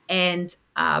 And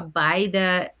by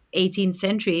the 18th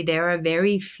century, there are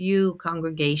very few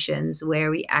congregations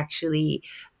where we actually,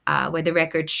 where the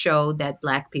records show that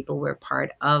Black people were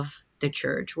part of the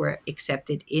church, were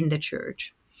accepted in the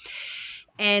church.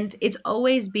 And it's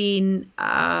always been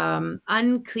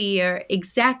unclear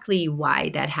exactly why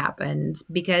that happened,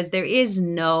 because there is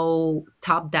no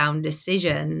top-down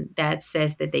decision that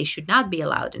says that they should not be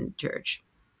allowed in church.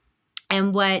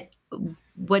 And what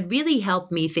really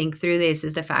helped me think through this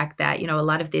is the fact that, a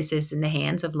lot of this is in the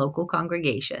hands of local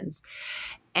congregations.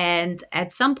 And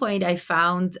at some point, I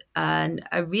found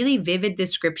a really vivid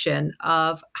description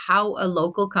of how a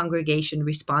local congregation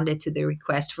responded to the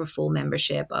request for full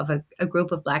membership of a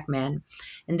group of Black men.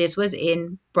 And this was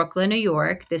in Brooklyn, New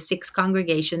York. The 6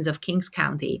 congregations of Kings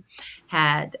County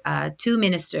had 2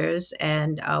 ministers,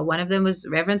 and one of them was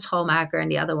Reverend Schoonmaker, and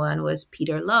the other one was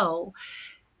Peter Lowe.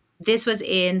 This was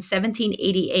in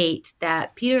 1788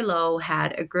 that Peter Lowe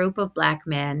had a group of Black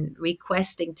men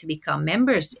requesting to become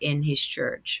members in his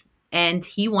church. And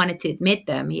he wanted to admit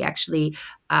them. He actually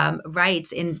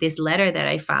writes in this letter that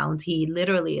I found, he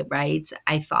literally writes,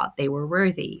 "I thought they were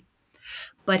worthy."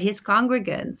 But his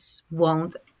congregants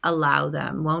won't allow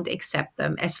them, won't accept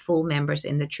them as full members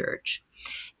in the church.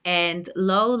 And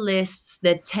Lowe lists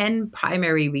the 10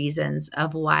 primary reasons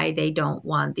of why they don't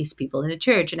want these people in the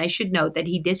church. And I should note that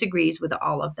he disagrees with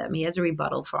all of them. He has a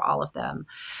rebuttal for all of them.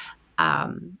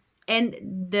 And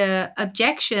the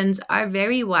objections are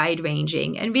very wide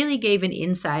ranging and really gave an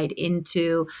insight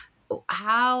into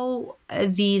how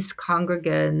these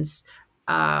congregants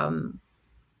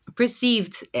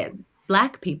perceived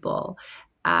Black people.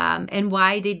 And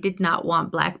why they did not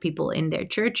want Black people in their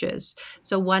churches.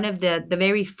 So one of the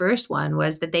very first one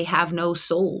was that they have no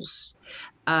souls.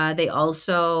 They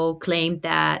also claimed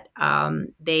that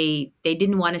they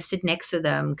didn't want to sit next to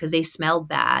them because they smelled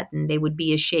bad and they would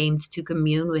be ashamed to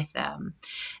commune with them.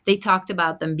 They talked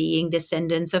about them being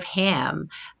descendants of Ham.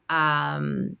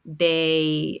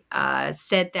 They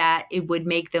said that it would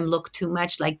make them look too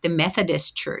much like the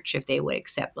Methodist Church if they would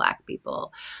accept Black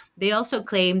people. They also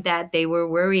claimed that they were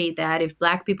worried that if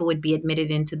Black people would be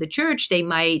admitted into the church, they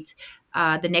might,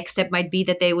 the next step might be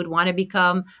that they would want to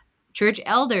become church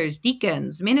elders,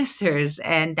 deacons, ministers,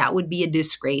 and that would be a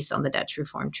disgrace on the Dutch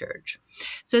Reformed Church.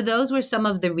 So those were some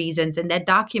of the reasons in that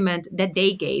document that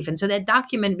they gave. And so that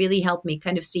document really helped me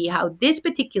kind of see how this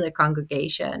particular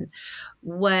congregation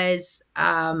was,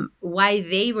 why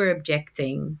they were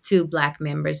objecting to Black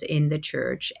members in the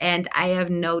church. And I have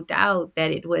no doubt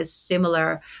that it was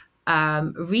similar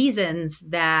reasons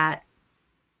that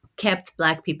kept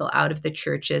Black people out of the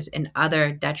churches and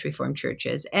other Dutch Reformed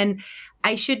churches. And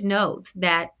I should note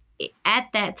that at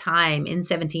that time in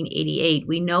 1788,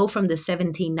 we know from the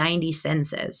 1790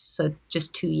 census, so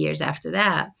just 2 years after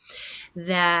that,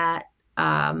 that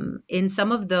in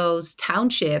some of those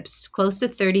townships, close to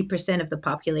 30% of the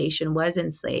population was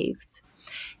enslaved.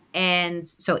 And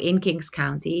so in Kings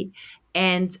County.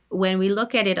 And when we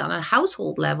look at it on a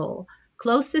household level,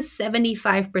 close to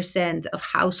 75% of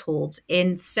households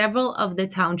in several of the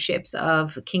townships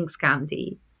of Kings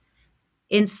County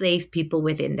enslaved people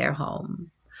within their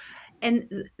home.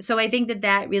 And so I think that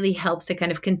that really helps to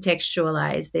kind of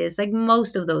contextualize this. Like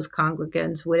most of those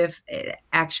congregants would have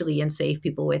actually enslaved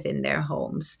people within their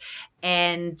homes.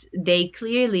 And they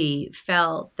clearly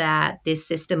felt that this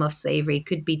system of slavery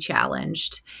could be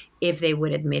challenged if they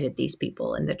would admit these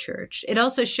people in the church. It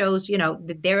also shows,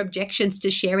 their objections to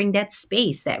sharing that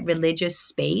space, that religious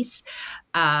space.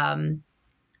 They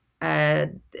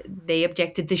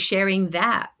objected to sharing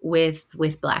that with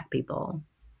Black people.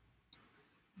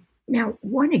 Now,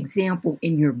 one example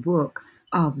in your book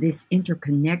of this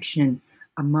interconnection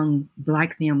among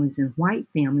Black families and white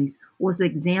families was the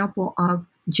example of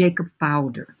Jacob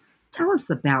Fowler. Tell us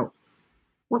about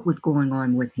what was going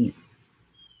on with him.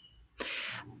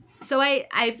 So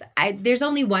there's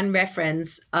only one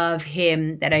reference of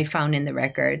him that I found in the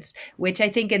records, which I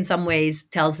think in some ways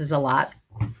tells us a lot.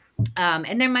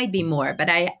 And there might be more, but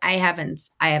I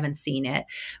haven't seen it.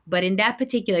 But in that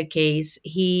particular case,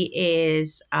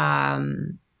 he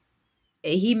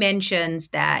mentions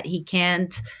that he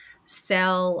can't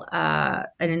sell an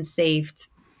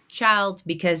enslaved child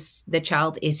because the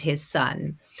child is his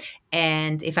son.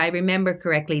 And if I remember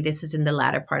correctly, this is in the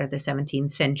latter part of the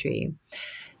 17th century.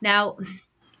 Now,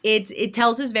 it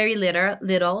tells us very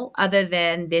little other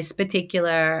than this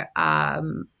particular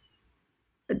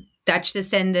Dutch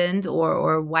descendant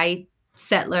or white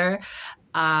settler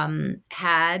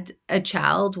had a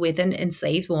child with an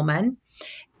enslaved woman.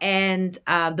 And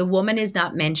the woman is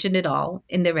not mentioned at all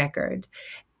in the record.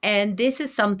 And this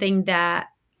is something that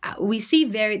we see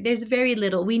there's very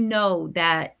little. We know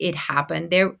that it happened.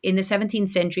 There in the 17th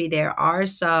century, there are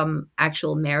some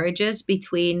actual marriages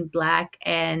between Black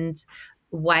and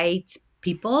white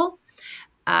people.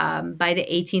 By the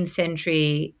 18th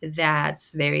century,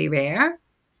 that's very rare.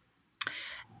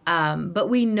 But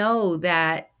we know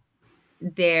that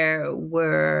there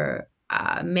were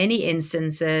many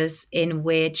instances in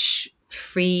which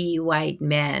free white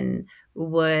men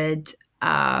would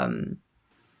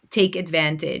take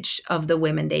advantage of the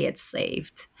women they had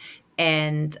enslaved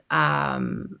and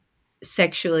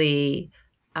sexually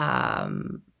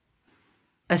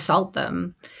assault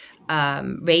them,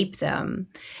 rape them.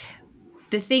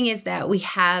 The thing is that we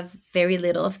have very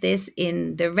little of this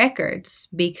in the records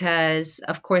because,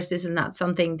 of course, this is not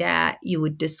something that you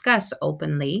would discuss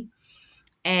openly.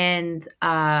 And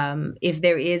if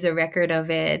there is a record of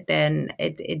it, then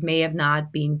it may have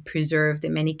not been preserved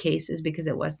in many cases because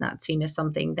it was not seen as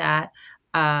something that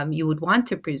you would want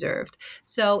to preserve.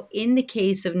 So in the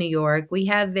case of New York, we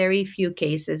have very few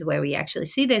cases where we actually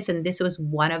see this. And this was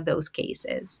one of those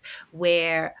cases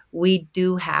where we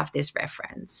do have this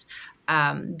reference.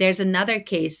 There's another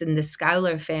case in the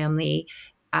Schuyler family.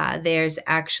 There's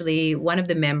actually one of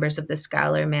the members of the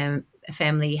Schuyler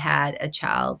family had a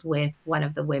child with one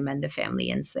of the women the family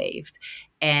enslaved,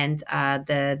 and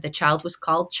the child was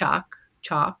called Chalk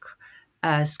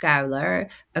Schuyler.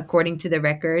 According to the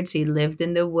records, he lived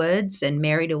in the woods and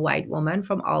married a white woman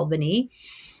from Albany.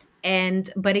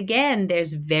 But again,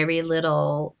 there's very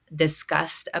little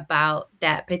discussed about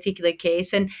that particular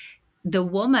case, and the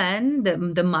woman,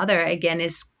 the mother, again,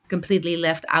 is completely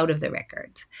left out of the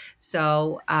record.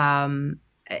 So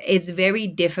it's very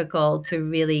difficult to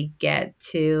really get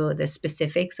to the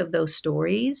specifics of those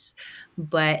stories.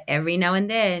 But every now and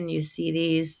then you see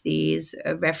these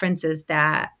references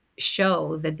that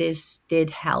show that this did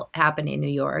happen in New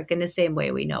York in the same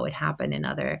way we know it happened in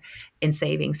other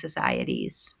enslaving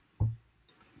societies.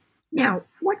 Now,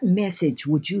 what message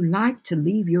would you like to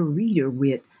leave your reader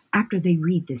with after they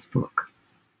read this book?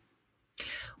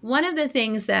 One of the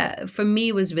things that for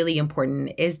me was really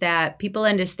important is that people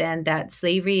understand that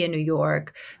slavery in New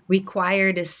York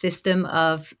required a system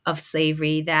of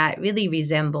slavery that really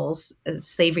resembles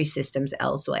slavery systems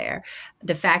elsewhere.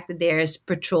 The fact that there's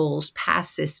patrols,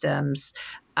 pass systems,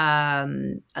 a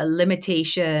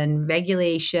limitation,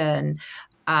 regulation,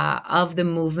 of the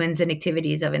movements and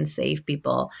activities of enslaved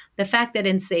people. The fact that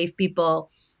enslaved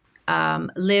people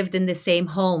lived in the same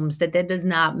homes, that does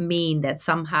not mean that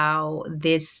somehow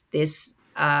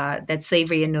that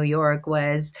slavery in New York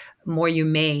was more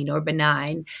humane or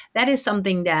benign. That is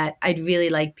something that I'd really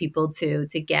like people to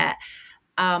get.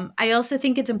 I also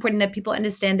think it's important that people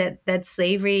understand that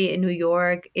slavery in New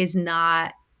York is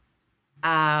not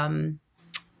an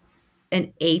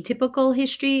atypical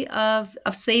history of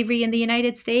slavery in the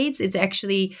United States. It's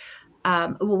actually,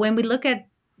 when we look at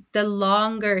the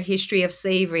longer history of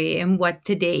slavery in what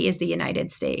today is the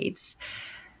United States,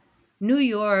 New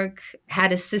York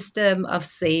had a system of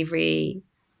slavery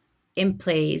in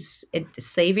place.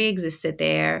 Slavery existed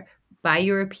there by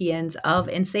Europeans of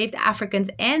enslaved Africans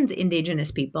and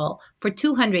indigenous people for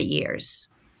 200 years.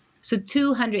 So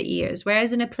 200 years.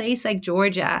 Whereas in a place like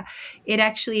Georgia, it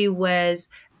actually was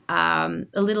a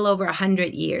little over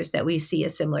 100 years that we see a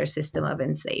similar system of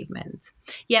enslavement.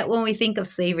 Yet when we think of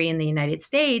slavery in the United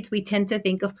States, we tend to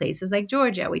think of places like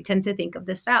Georgia. We tend to think of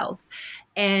the South.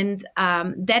 And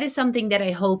that is something that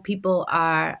I hope people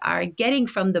are getting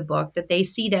from the book, that they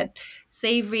see that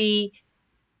slavery,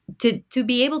 to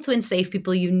be able to enslave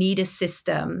people, you need a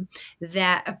system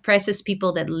that oppresses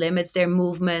people, that limits their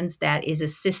movements, that is a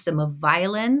system of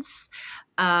violence.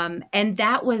 And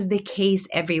that was the case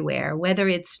everywhere, whether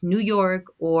it's New York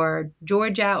or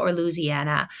Georgia or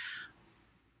Louisiana.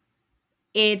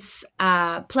 Plus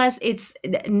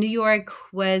New York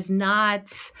was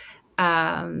not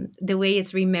the way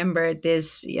it's remembered,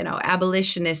 this,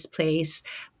 abolitionist place.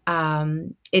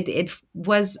 It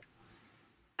was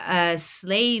a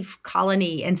slave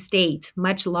colony and state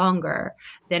much longer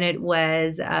than it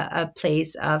was a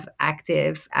place of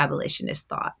active abolitionist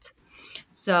thought.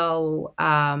 So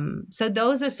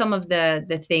those are some of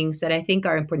the things that I think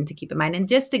are important to keep in mind. And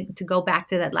just to go back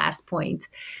to that last point,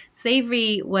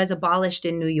 slavery was abolished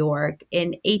in New York in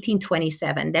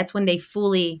 1827. That's when they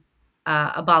fully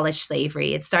abolished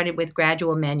slavery. It started with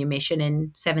gradual manumission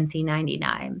in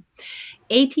 1799.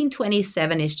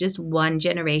 1827 is just one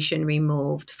generation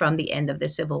removed from the end of the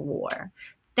Civil War.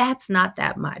 That's not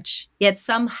that much. Yet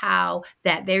somehow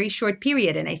that very short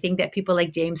period, and I think that people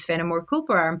like James Fenimore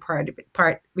Cooper are in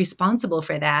part responsible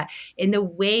for that, in the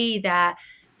way that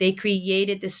they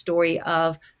created the story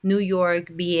of New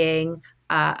York being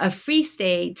a free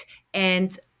state.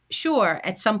 And sure,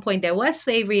 at some point there was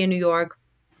slavery in New York,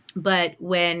 but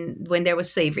when there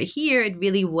was slavery here, it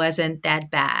really wasn't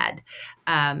that bad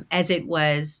as it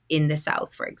was in the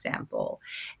South, for example.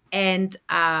 And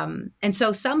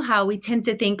so somehow we tend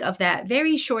to think of that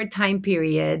very short time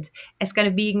period as kind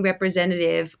of being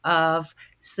representative of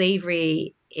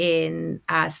slavery in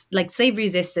like slave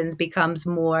resistance becomes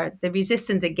more, the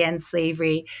resistance against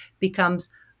slavery becomes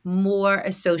more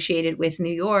associated with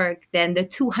New York than the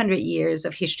 200 years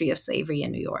of history of slavery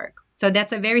in New York. So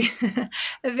that's a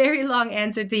very long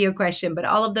answer to your question. But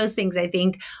all of those things, I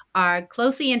think, are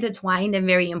closely intertwined and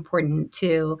very important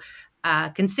to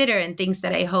consider, and things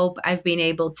that I hope I've been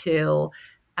able to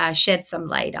shed some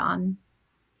light on.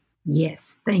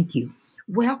 Yes, thank you.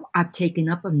 Well, I've taken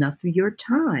up enough of your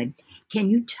time.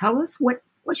 Can you tell us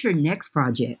what's your next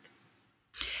project?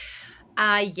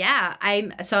 Yeah,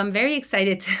 I'm very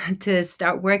excited to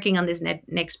start working on this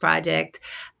next project.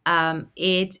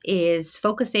 It is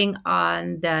focusing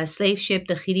on the slave ship,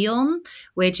 the Gideon,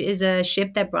 which is a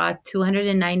ship that brought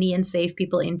 290 enslaved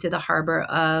people into the harbor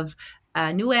of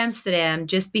New Amsterdam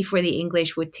just before the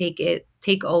English would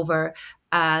take over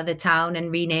the town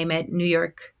and rename it New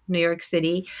York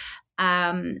City.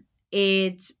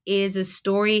 It is a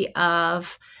story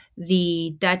of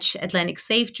the Dutch Atlantic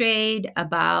slave trade,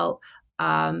 about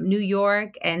New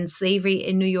York and slavery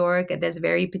in New York at this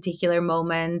very particular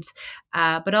moment,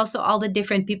 but also all the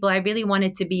different people. I really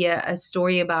wanted to be a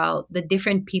story about the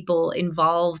different people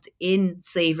involved in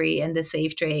slavery and the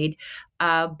slave trade,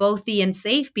 both the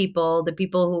enslaved people, the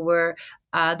people who were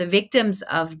the victims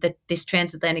of this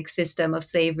transatlantic system of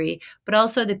slavery, but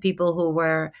also the people who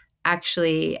were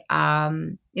actually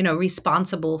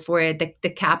responsible for it, the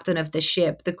captain of the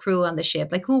ship, the crew on the ship.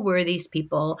 Like, who were these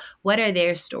people? What are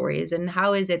their stories, and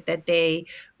how is it that they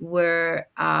were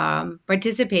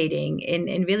participating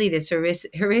in really this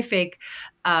horrific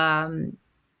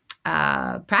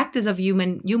practice of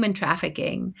human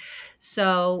trafficking?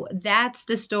 So that's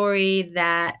the story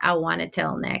that I want to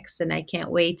tell next, and I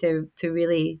can't wait to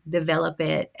really develop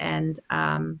it and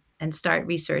start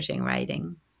researching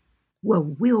writing. Well,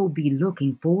 we'll be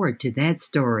looking forward to that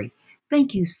story.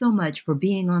 Thank you so much for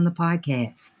being on the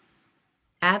podcast.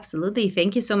 Absolutely.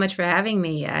 Thank you so much for having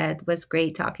me. It was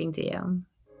great talking to you.